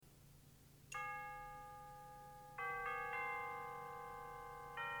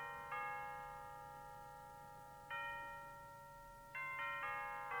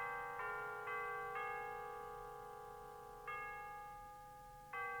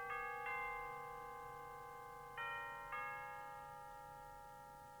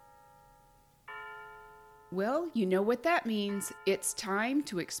Well, you know what that means. It's time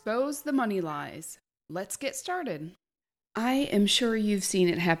to expose the money lies. Let's get started. I am sure you've seen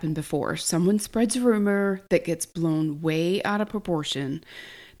it happen before. Someone spreads a rumor that gets blown way out of proportion.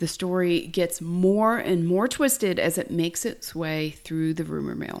 The story gets more and more twisted as it makes its way through the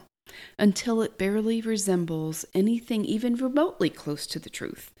rumor mill, until it barely resembles anything even remotely close to the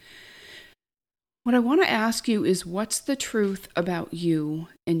truth. What I want to ask you is, what's the truth about you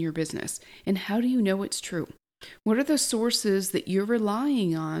and your business? And how do you know it's true? What are the sources that you're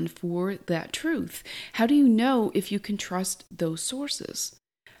relying on for that truth? How do you know if you can trust those sources?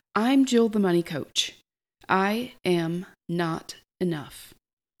 I'm Jill, the money coach. I am not enough.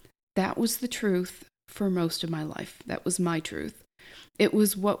 That was the truth for most of my life. That was my truth. It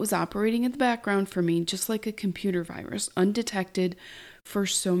was what was operating in the background for me, just like a computer virus, undetected for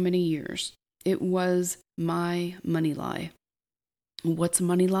so many years. It was my money lie. What's a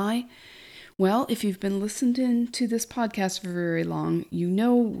money lie? Well, if you've been listening to this podcast for very long, you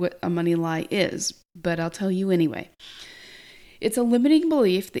know what a money lie is, but I'll tell you anyway. It's a limiting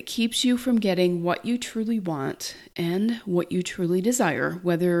belief that keeps you from getting what you truly want and what you truly desire,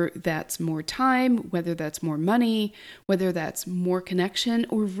 whether that's more time, whether that's more money, whether that's more connection,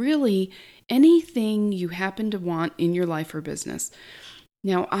 or really anything you happen to want in your life or business.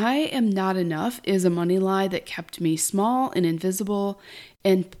 Now, I am not enough is a money lie that kept me small and invisible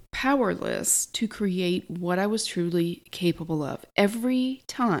and powerless to create what I was truly capable of. Every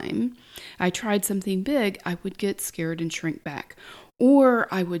time I tried something big, I would get scared and shrink back. Or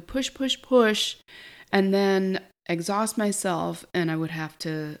I would push, and then exhaust myself, and I would have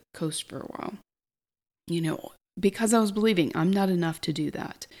to coast for a while. Because I was believing I'm not enough to do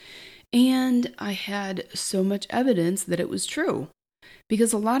that. And I had so much evidence that it was true.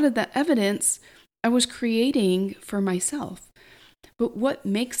 Because a lot of that evidence I was creating for myself. But what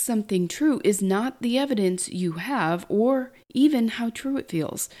makes something true is not the evidence you have or even how true it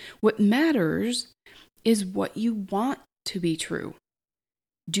feels. What matters is what you want to be true.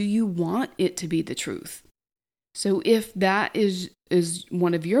 Do you want it to be the truth? So if that is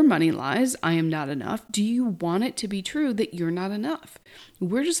one of your money lies, I am not enough, do you want it to be true that you're not enough?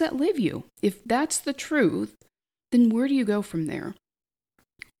 Where does that leave you? If that's the truth, then where do you go from there?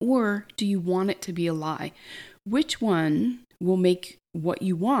 Or do you want it to be a lie? Which one will make what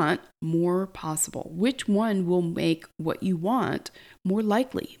you want more possible? Which one will make what you want more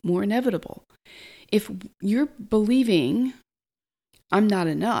likely, more inevitable? If you're believing I'm not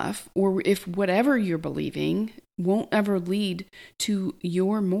enough, or if whatever you're believing won't ever lead to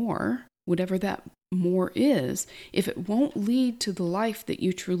your more, whatever that more is, if it won't lead to the life that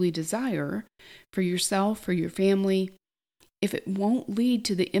you truly desire for yourself, for your family, if it won't lead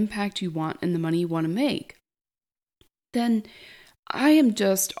to the impact you want and the money you want to make, then I am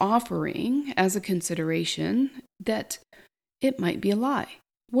just offering as a consideration that it might be a lie.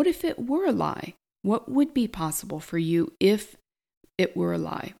 What if it were a lie? What would be possible for you if it were a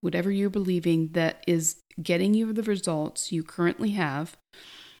lie? Whatever you're believing that is getting you the results you currently have,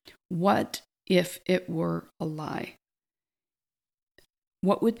 what if it were a lie?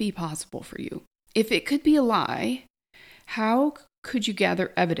 What would be possible for you? If it could be a lie, how could you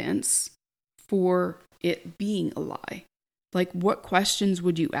gather evidence for it being a lie? Like, what questions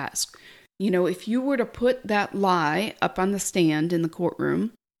would you ask? If you were to put that lie up on the stand in the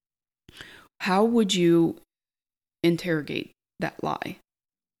courtroom, how would you interrogate that lie?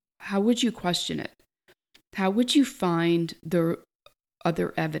 How would you question it? How would you find the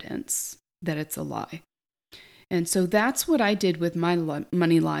other evidence that it's a lie? And so that's what I did with my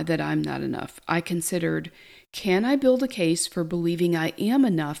money lie that I'm not enough. I considered, can I build a case for believing I am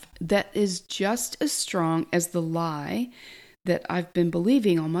enough that is just as strong as the lie that I've been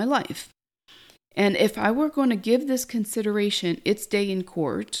believing all my life? And if I were going to give this consideration its day in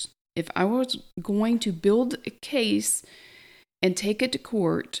court, if I was going to build a case and take it to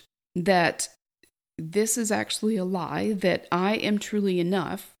court that this is actually a lie, that I am truly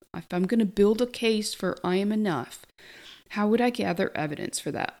enough, if I'm going to build a case for I am enough, how would I gather evidence for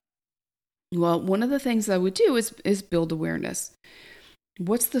that? Well, one of the things I would do is build awareness.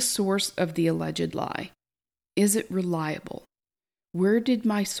 What's the source of the alleged lie? Is it reliable? Where did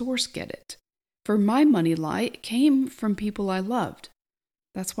my source get it? For my money lie, it came from people I loved.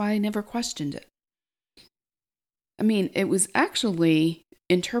 That's why I never questioned it. It was actually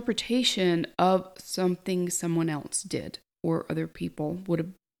interpretation of something someone else did or other people would have,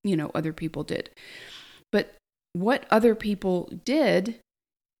 other people did. But what other people did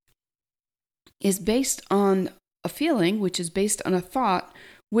is based on a feeling, which is based on a thought,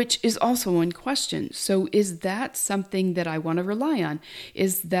 which is also in question. So is that something that I want to rely on?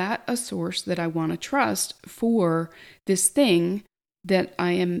 Is that a source that I want to trust for this thing that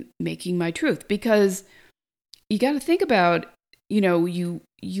I am making my truth? Because you got to think about,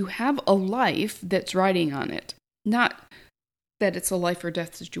 you have a life that's riding on it. Not that it's a life or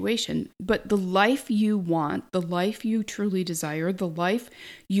death situation, but the life you want, the life you truly desire, the life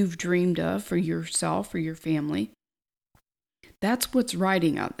you've dreamed of for yourself or your family, that's what's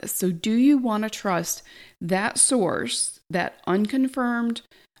riding on this. So do you want to trust that source, that unconfirmed,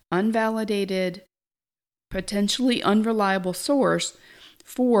 unvalidated, potentially unreliable source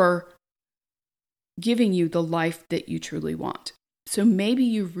for giving you the life that you truly want? So maybe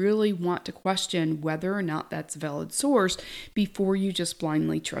you really want to question whether or not that's a valid source before you just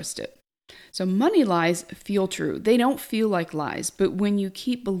blindly trust it. So money lies feel true. They don't feel like lies, but when you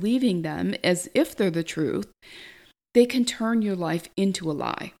keep believing them as if they're the truth, they can turn your life into a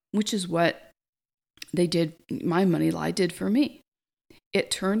lie, which is what my money lie did for me.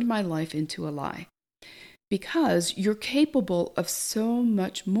 It turned my life into a lie because you're capable of so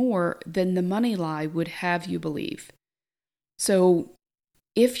much more than the money lie would have you believe. So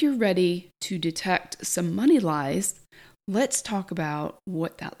if you're ready to detect some money lies, let's talk about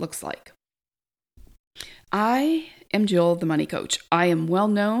what that looks like. I am Jill, the money coach. I am well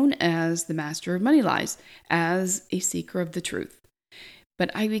known as the master of money lies, as a seeker of the truth. But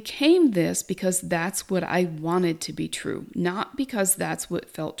I became this because that's what I wanted to be true, not because that's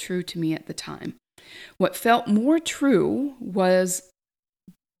what felt true to me at the time. What felt more true was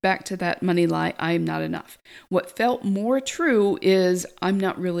back to that money lie, I am not enough. What felt more true is I'm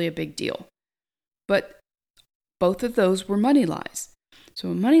not really a big deal. But both of those were money lies. So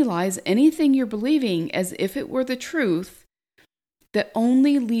a money lie is anything you're believing as if it were the truth that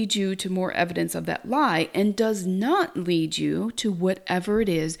only leads you to more evidence of that lie and does not lead you to whatever it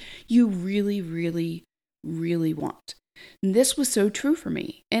is you really, really, really want. And this was so true for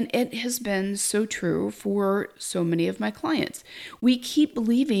me, and it has been so true for so many of my clients. We keep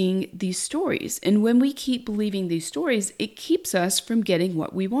believing these stories, and when we keep believing these stories, it keeps us from getting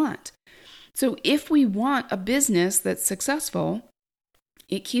what we want. So if we want a business that's successful,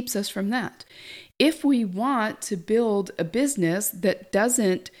 it keeps us from that. If we want to build a business that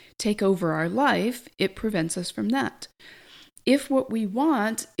doesn't take over our life, it prevents us from that. If what we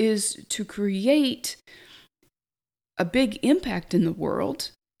want is to create a big impact in the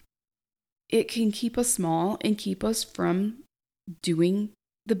world, it can keep us small and keep us from doing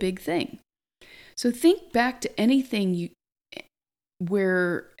the big thing. So think back to any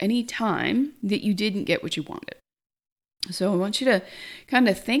time that you didn't get what you wanted. So I want you to kind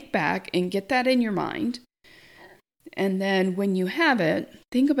of think back and get that in your mind. And then when you have it,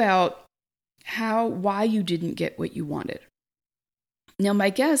 think about why you didn't get what you wanted. Now,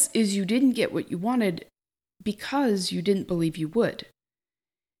 my guess is you didn't get what you wanted because you didn't believe you would.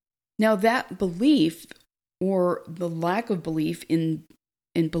 Now, that belief or the lack of belief in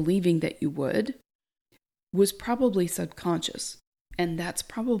believing that you would was probably subconscious. And that's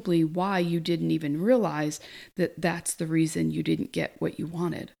probably why you didn't even realize that that's the reason you didn't get what you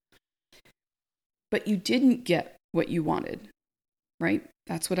wanted. But you didn't get what you wanted, right?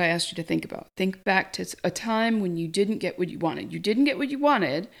 That's what I asked you to think about. Think back to a time when you didn't get what you wanted. You didn't get what you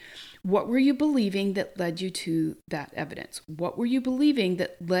wanted. What were you believing that led you to that evidence? What were you believing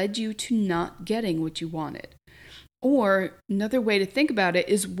that led you to not getting what you wanted? Or another way to think about it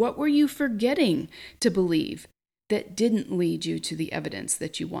is, what were you forgetting to believe that didn't lead you to the evidence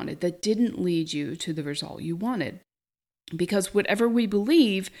that you wanted, that didn't lead you to the result you wanted? Because whatever we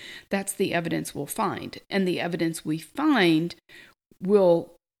believe, that's the evidence we'll find. And the evidence we find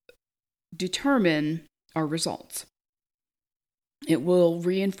will determine our results. It will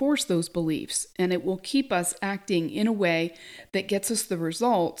reinforce those beliefs, and it will keep us acting in a way that gets us the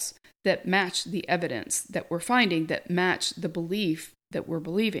results that match the evidence that we're finding, that match the belief that we're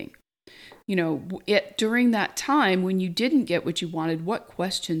believing. During that time when you didn't get what you wanted, what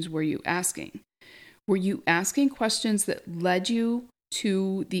questions were you asking? Were you asking questions that led you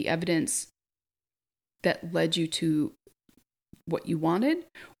to the evidence that led you to what you wanted?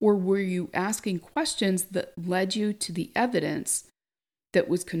 Or were you asking questions that led you to the evidence that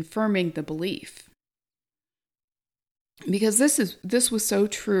was confirming the belief? Because this was so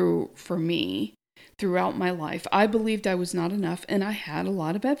true for me throughout my life. I believed I was not enough, and I had a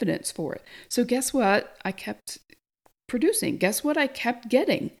lot of evidence for it. So guess what? I kept producing. Guess what I kept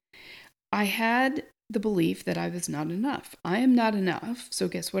getting? I had the belief that I was not enough. I am not enough. So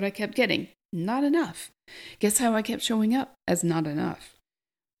guess what I kept getting? Not enough. Guess how I kept showing up as not enough?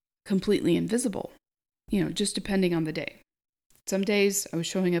 Completely invisible. Just depending on the day. Some days I was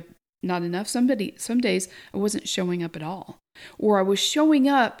showing up not enough. Some days I wasn't showing up at all. Or I was showing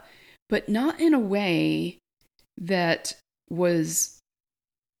up, but not in a way that was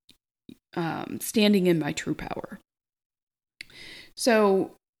standing in my true power.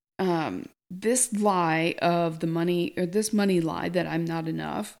 So this lie of the money, or this money lie that I'm not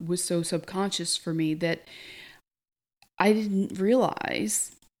enough, was so subconscious for me that I didn't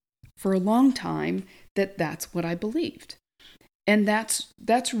realize for a long time that that's what I believed. And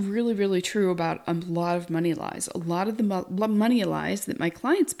that's really, really true about a lot of money lies. A lot of the money lies that my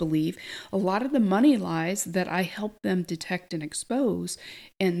clients believe, a lot of the money lies that I help them detect and expose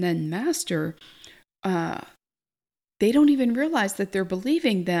and then master, they don't even realize that they're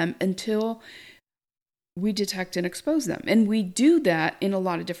believing them until we detect and expose them. And we do that in a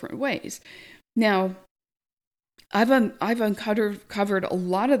lot of different ways. Now, I've uncovered a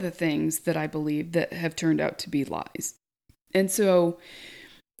lot of the things that I believe that have turned out to be lies. And so,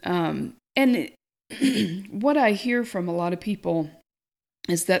 what I hear from a lot of people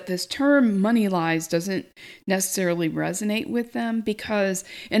is that this term money lies doesn't necessarily resonate with them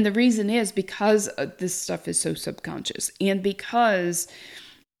and the reason is because this stuff is so subconscious and because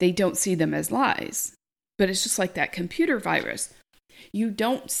they don't see them as lies. But it's just like that computer virus. You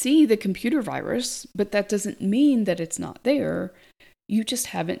don't see the computer virus, but that doesn't mean that it's not there. You just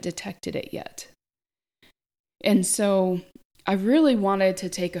haven't detected it yet. And so I really wanted to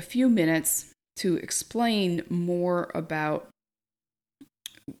take a few minutes to explain more about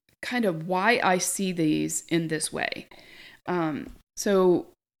kind of why I see these in this way. So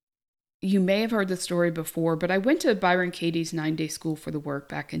you may have heard the story before, but I went to Byron Katie's 9-day school for the work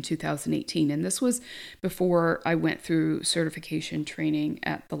back in 2018. And this was before I went through certification training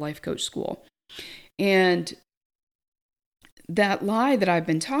at the Life Coach School. And that lie that I've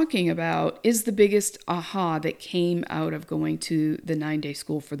been talking about is the biggest aha that came out of going to the 9-day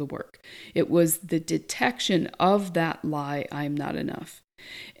school for the work. It was the detection of that lie, I'm not enough.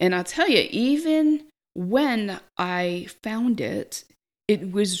 And I'll tell you, even when I found it,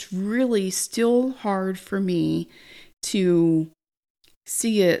 it was really still hard for me to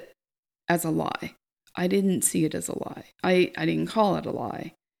see it as a lie. I didn't see it as a lie. I didn't call it a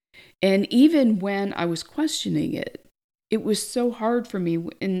lie. And even when I was questioning it, it was so hard for me.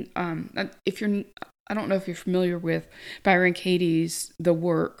 And I don't know if you're familiar with Byron Katie's The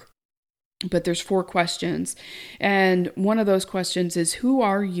Work, but there's 4 questions. And one of those questions is, who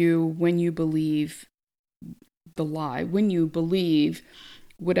are you when you believe the lie, when you believe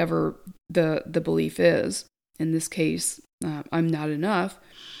whatever the belief is? In this case, I'm not enough.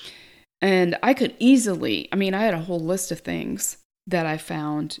 And I could easily, I had a whole list of things that I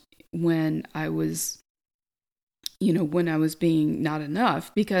found when I was being not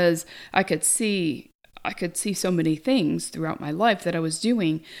enough, because I could see so many things throughout my life that I was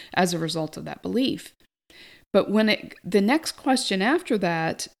doing as a result of that belief. But the next question after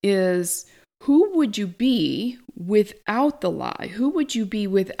that is, who would you be without the lie? Who would you be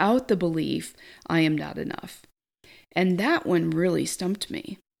without the belief, I am not enough? And that one really stumped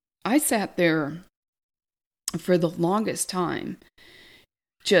me. I sat there for the longest time,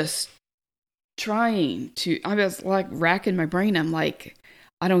 just I was like racking my brain. I'm like,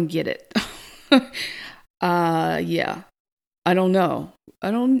 I don't get it. Yeah, I don't know.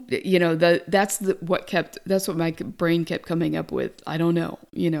 That's what my brain kept coming up with. I don't know,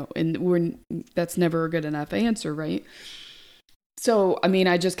 and that's never a good enough answer, right? So,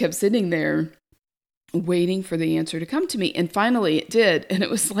 I just kept sitting there waiting for the answer to come to me. And finally it did. And it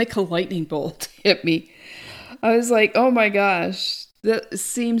was like a lightning bolt hit me. I was like, oh my gosh, that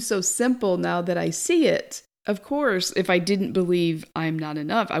seems so simple now that I see it. Of course, if I didn't believe I'm not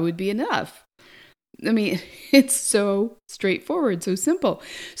enough, I would be enough. It's so straightforward, so simple.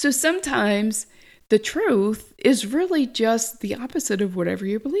 So sometimes the truth is really just the opposite of whatever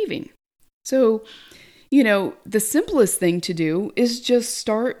you're believing. So, the simplest thing to do is just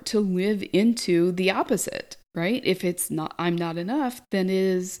start to live into the opposite, right? If it's not, I'm not enough, then it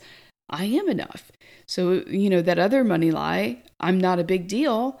is, I am enough. So, that other money lie, I'm not a big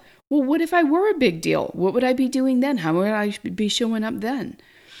deal. Well, what if I were a big deal? What would I be doing then? How would I be showing up then?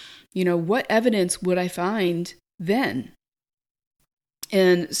 What evidence would I find then?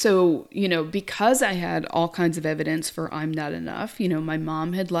 And so, because I had all kinds of evidence for I'm not enough, my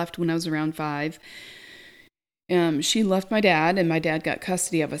mom had left when I was around 5. She left my dad, and my dad got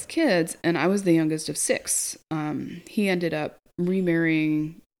custody of us kids, and I was the youngest of 6. He ended up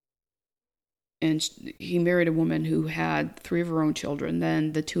remarrying, and he married a woman who had 3 of her own children.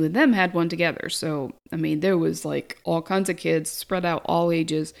 Then the 2 of them had one together. So, there was like all kinds of kids spread out, all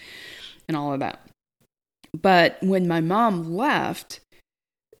ages, and all of that. But when my mom left,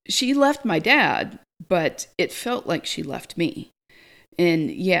 she left my dad, but it felt like she left me.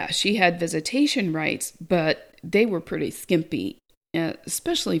 And yeah, she had visitation rights, but they were pretty skimpy,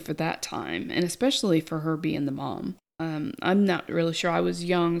 especially for that time, and especially for her being the mom. I'm not really sure. I was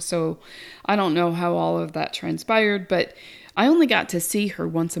young, so I don't know how all of that transpired, but I only got to see her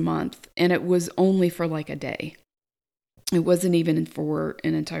once a month, and it was only for like a day. It wasn't even for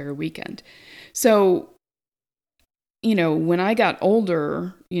an entire weekend. So, when I got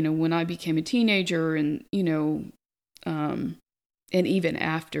older, when I became a teenager and, and even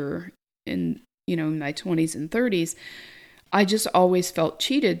after in, my 20s and 30s, I just always felt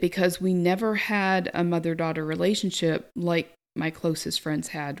cheated because we never had a mother-daughter relationship like my closest friends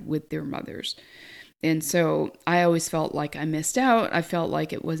had with their mothers. And so I always felt like I missed out. I felt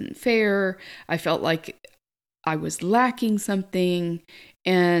like it wasn't fair. I felt like I was lacking something,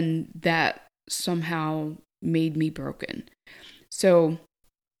 and that somehow made me broken. So,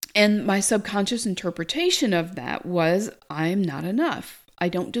 and my subconscious interpretation of that was, I'm not enough. I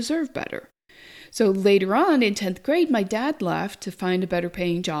don't deserve better. So later on in 10th grade, my dad left to find a better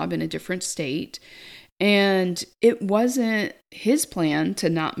paying job in a different state. And it wasn't his plan to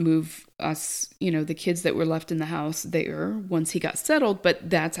not move us, the kids that were left in the house there once he got settled, but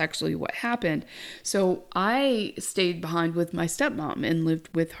that's actually what happened. So I stayed behind with my stepmom and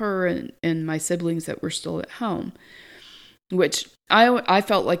lived with her and my siblings that were still at home, which I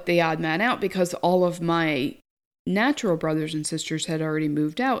felt like the odd man out because all of my natural brothers and sisters had already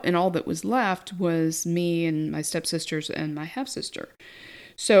moved out, and all that was left was me and my stepsisters and my half-sister.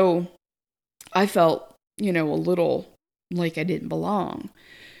 So I felt, a little like I didn't belong.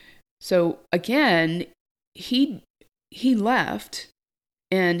 So again, he left,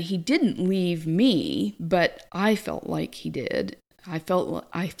 and he didn't leave me, but I felt like he did. I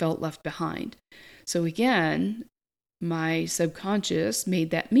felt left behind. So again, my subconscious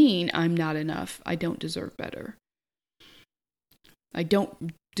made that mean I'm not enough. I don't deserve better. I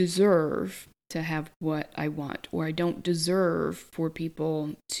don't deserve to have what I want, or I don't deserve for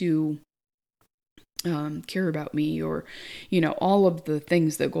people to care about me, or, all of the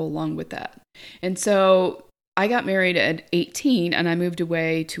things that go along with that. And so I got married at 18, and I moved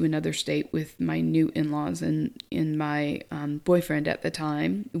away to another state with my new in-laws and my boyfriend at the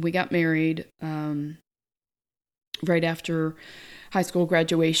time. We got married right after high school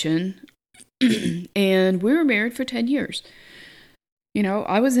graduation, and we were married for 10 years.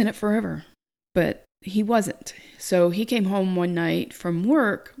 I was in it forever, but he wasn't. So he came home one night from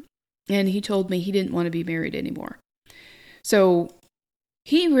work, and he told me he didn't want to be married anymore. So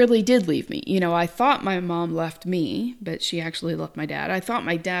he really did leave me. I thought my mom left me, but she actually left my dad. I thought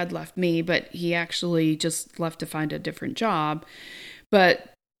my dad left me, but he actually just left to find a different job.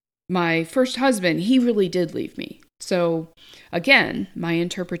 But my first husband, he really did leave me. So again, my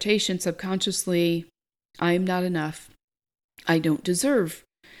interpretation subconsciously, I'm not enough. I don't deserve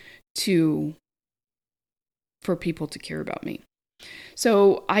for people to care about me.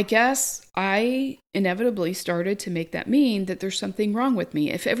 So I guess I inevitably started to make that mean that there's something wrong with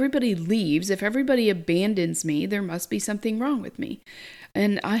me. If everybody leaves, if everybody abandons me, there must be something wrong with me.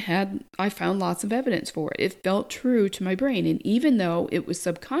 And I found lots of evidence for it. It felt true to my brain. And even though it was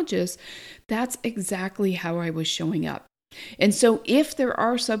subconscious, that's exactly how I was showing up. And so if there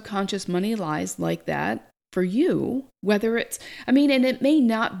are subconscious money lies like that for you, whether it's, and it may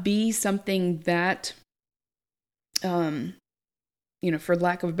not be something that, for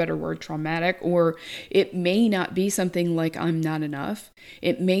lack of a better word, traumatic, or it may not be something like I'm not enough.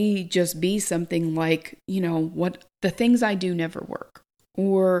 It may just be something like, what the things I do never work,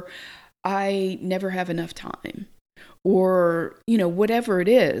 or I never have enough time, or, whatever it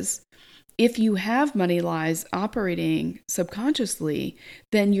is. If you have money lies operating subconsciously,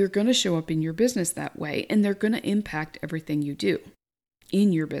 then you're going to show up in your business that way, and they're going to impact everything you do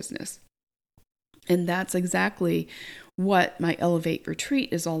in your business. And that's exactly what my Elevate Retreat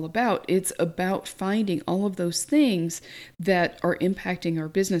is all about. It's about finding all of those things that are impacting our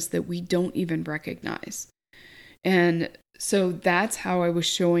business that we don't even recognize. And so that's how I was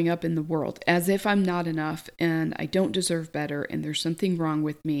showing up in the world, as if I'm not enough and I don't deserve better and there's something wrong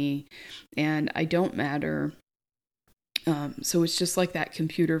with me and I don't matter. So it's just like that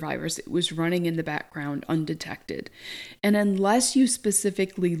computer virus. It was running in the background undetected. And unless you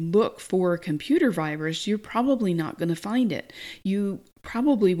specifically look for a computer virus, you're probably not going to find it. You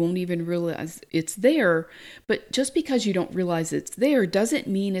probably won't even realize it's there. But just because you don't realize it's there doesn't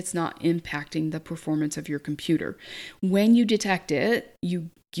mean it's not impacting the performance of your computer. When you detect it, you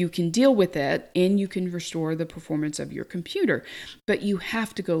can deal with it and you can restore the performance of your computer. But you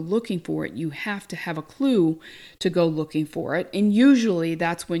have to go looking for it. You have to have a clue to go looking for it. And usually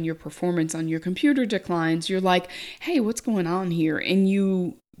that's when your performance on your computer declines. You're like, hey, what's going on here? And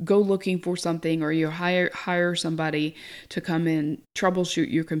you go looking for something, or you hire somebody to come in,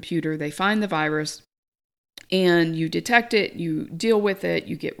 troubleshoot your computer. They find the virus and you detect it, you deal with it,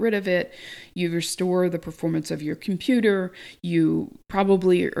 you get rid of it, you restore the performance of your computer. You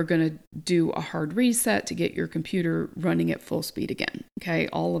probably are going to do a hard reset to get your computer running at full speed again. Okay,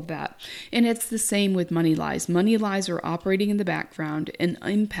 all of that. And it's the same with money lies. Money lies are operating in the background and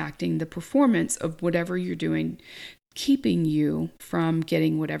impacting the performance of whatever you're doing, keeping you from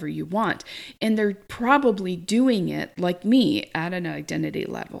getting whatever you want. And they're probably doing it, like me, at an identity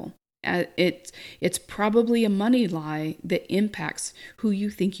level. It's probably a money lie that impacts who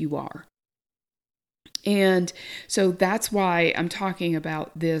you think you are. And so that's why I'm talking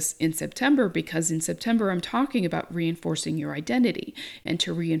about this in September, because in September I'm talking about reinforcing your identity. And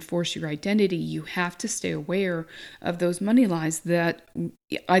to reinforce your identity, you have to stay aware of those money lies that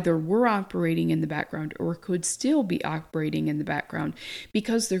either were operating in the background or could still be operating in the background,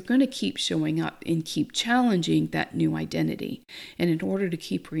 because they're going to keep showing up and keep challenging that new identity. And in order to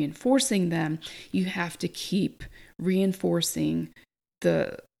keep reinforcing them, you have to keep reinforcing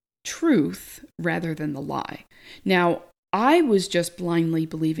the truth rather than the lie. Now, I was just blindly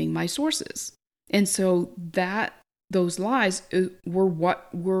believing my sources. And so those lies were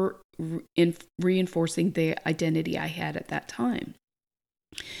what were reinforcing the identity I had at that time.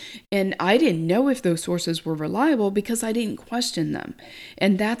 And I didn't know if those sources were reliable because I didn't question them.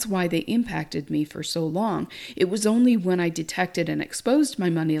 And that's why they impacted me for so long. It was only when I detected and exposed my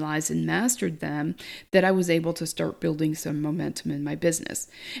money lies and mastered them that I was able to start building some momentum in my business.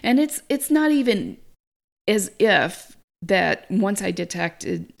 And it's not even as if that once I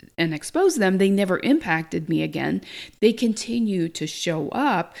detected and exposed them, they never impacted me again. They continue to show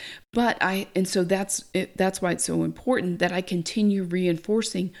up, so that's why it's so important that I continue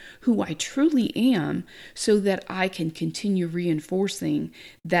reinforcing who I truly am, so that I can continue reinforcing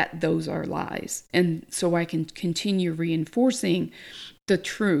that those are lies. And so I can continue reinforcing the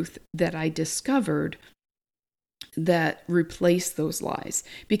truth that I discovered that replace those lies,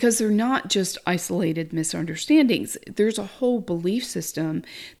 because they're not just isolated misunderstandings. There's a whole belief system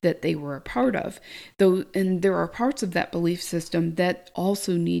that they were a part of, and there are parts of that belief system that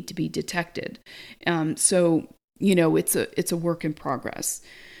also need to be detected. So it's a work in progress,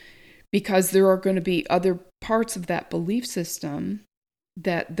 because there are going to be other parts of that belief system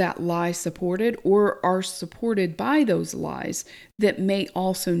that lie supported or are supported by those lies that may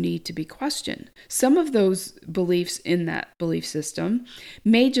also need to be questioned. Some of those beliefs in that belief system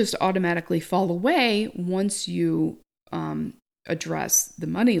may just automatically fall away once you address the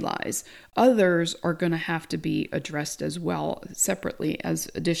money lies. Others are going to have to be addressed as well, separately, as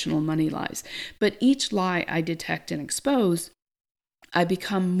additional money lies. But each lie I detect and expose, I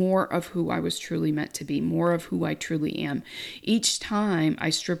become more of who I was truly meant to be, more of who I truly am. Each time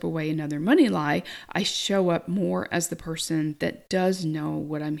I strip away another money lie, I show up more as the person that does know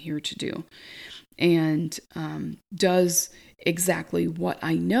what I'm here to do, and does exactly what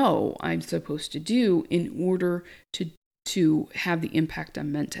I know I'm supposed to do in order to have the impact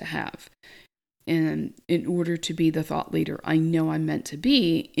I'm meant to have. And in order to be the thought leader I know I'm meant to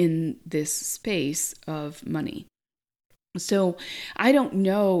be in this space of money. So I don't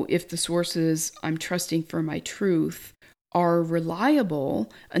know if the sources I'm trusting for my truth are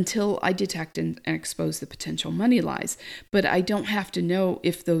reliable until I detect and expose the potential money lies. But I don't have to know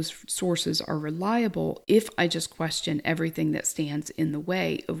if those sources are reliable if I just question everything that stands in the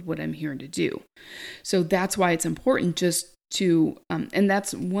way of what I'm here to do. So that's why it's important just to, and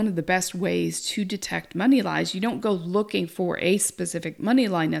that's one of the best ways to detect money lies. You don't go looking for a specific money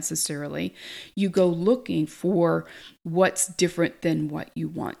lie necessarily. You go looking for what's different than what you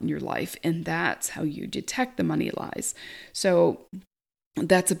want in your life. And that's how you detect the money lies. So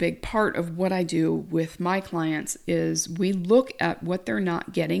that's a big part of what I do with my clients is we look at what they're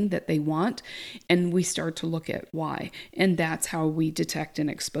not getting that they want, and we start to look at why. And that's how we detect and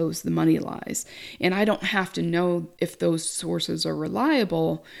expose the money lies. And I don't have to know if those sources are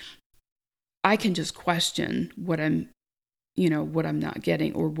reliable. I can just question what I'm not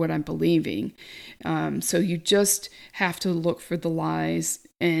getting or what I'm believing. So you just have to look for the lies,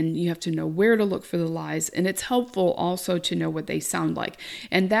 and you have to know where to look for the lies. And it's helpful also to know what they sound like.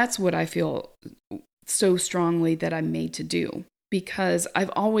 And that's what I feel so strongly that I'm made to do. because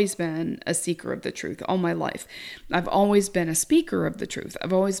I've always been a seeker of the truth all my life. I've always been a speaker of the truth.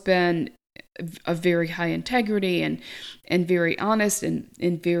 I've always been of very high integrity and very honest and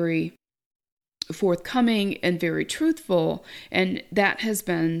very forthcoming and very truthful. And that has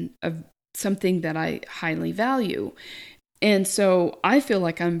been something that I highly value. And so I feel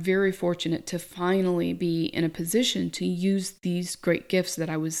like I'm very fortunate to finally be in a position to use these great gifts that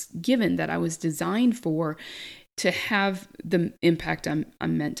I was given, that I was designed for, to have the impact I'm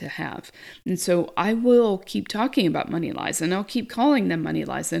meant to have. And so I will keep talking about money lies, and I'll keep calling them money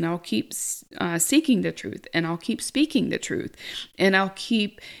lies, and I'll keep seeking the truth, and I'll keep speaking the truth, and I'll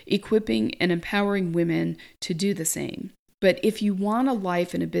keep equipping and empowering women to do the same. But if you want a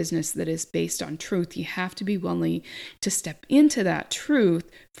life and a business that is based on truth, you have to be willing to step into that truth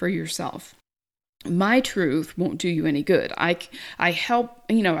for yourself. My truth won't do you any good. I help,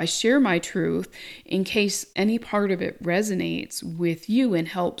 I share my truth in case any part of it resonates with you and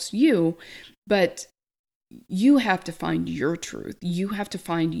helps you, but you have to find your truth. You have to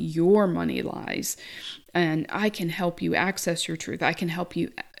find your money lies, and I can help you access your truth. I can help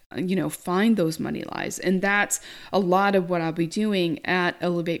you find those money lies. And that's a lot of what I'll be doing at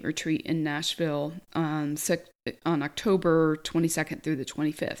Elevate Retreat in Nashville on October 22nd through the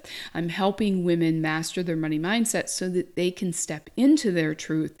 25th. I'm helping women master their money mindset so that they can step into their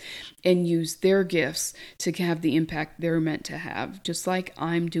truth and use their gifts to have the impact they're meant to have, just like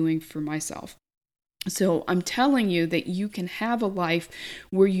I'm doing for myself. So I'm telling you that you can have a life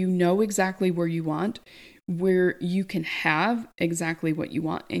where you know exactly where you want, where you can have exactly what you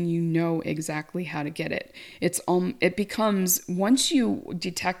want, and you know exactly how to get it. It becomes, once you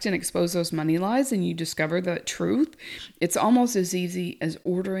detect and expose those money lies and you discover the truth, it's almost as easy as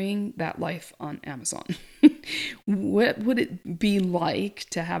ordering that life on Amazon. What would it be like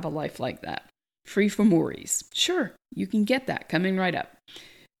to have a life like that? Free from worries. Sure, you can get that coming right up.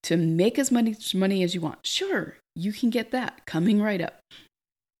 To make as much money as you want. Sure, you can get that coming right up.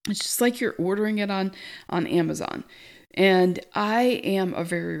 It's just like you're ordering it on Amazon. And I am a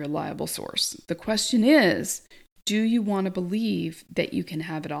very reliable source. The question is, do you want to believe that you can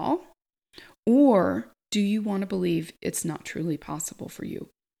have it all? Or do you want to believe it's not truly possible for you?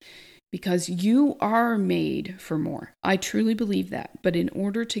 Because you are made for more. I truly believe that. But in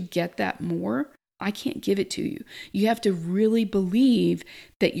order to get that more, I can't give it to you. You have to really believe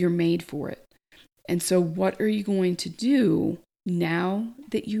that you're made for it. And so what are you going to do now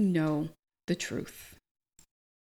that you know the truth?